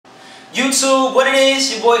YouTube, what it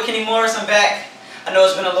is, your boy Kenny Morris, I'm back. I know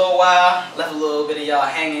it's been a little while, left a little bit of y'all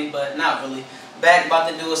hanging, but not really. Back, about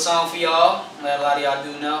to do a song for y'all, that a lot of y'all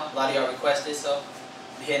do know, a lot of y'all requested, so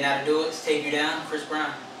I'm here now to do it. It's Take You Down, Chris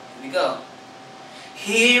Brown. Here we go.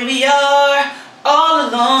 Here we are, all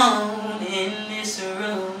alone in this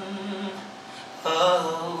room,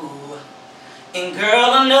 oh, and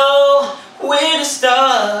girl, I know where to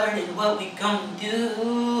start and what we gonna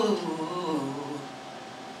do.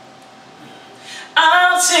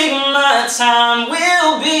 I'll take my time,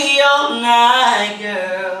 we'll be all night,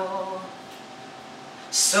 girl.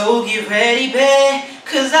 So get ready, babe,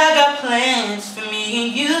 'cause I got plans for me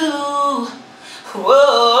and you.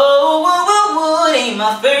 Whoa, whoa, whoa, whoa, it ain't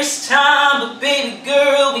my first time, but baby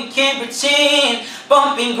girl, we can't pretend.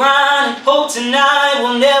 Bump and grind and hope tonight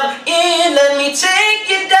will never end. Let me take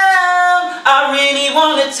you down, I really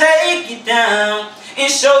wanna take you down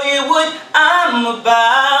and show you what I'm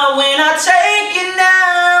about when I take you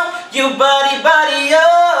down. Your body,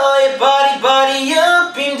 oh, your body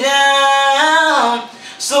up and down.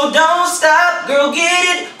 So don't stop, girl, get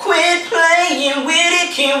it, quit playing with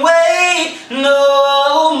it, can't wait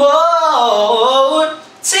no more.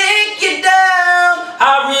 Take you down,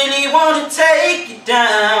 I really wanna take you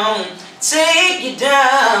down,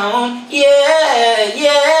 yeah,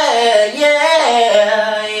 yeah,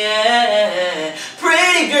 yeah, yeah.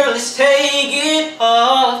 Pretty girl, let's take it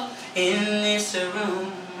off in this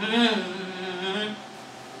room.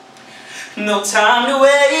 No time to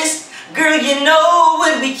waste, girl, you know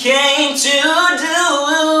what we came to do.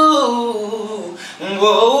 Whoa,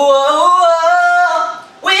 whoa, whoa.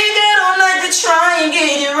 We got all night to try and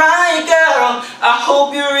get it right, girl. I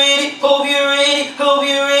hope you're ready, hope you're ready, hope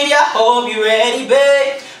you're ready, I hope you're ready,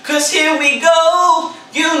 babe. 'Cause here we go,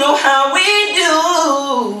 you know how we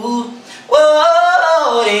do.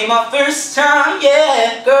 Whoa, it ain't my first time,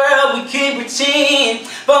 yeah, girl, we can't pretend.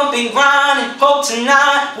 Bump and grind and hope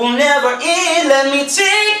tonight will never end. Let me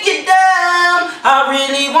take you down, I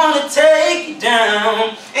really wanna take you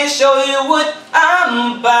down and show you what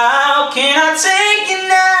I'm about. Can I take you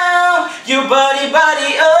now? Your body,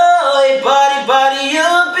 oh, your body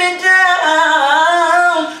up and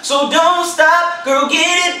down. So don't stop, girl,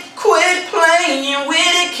 get it, quit playing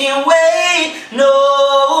with it, can't wait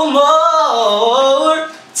no more.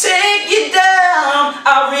 Take you down,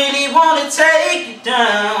 I really wanna take you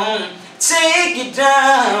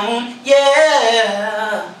down, yeah.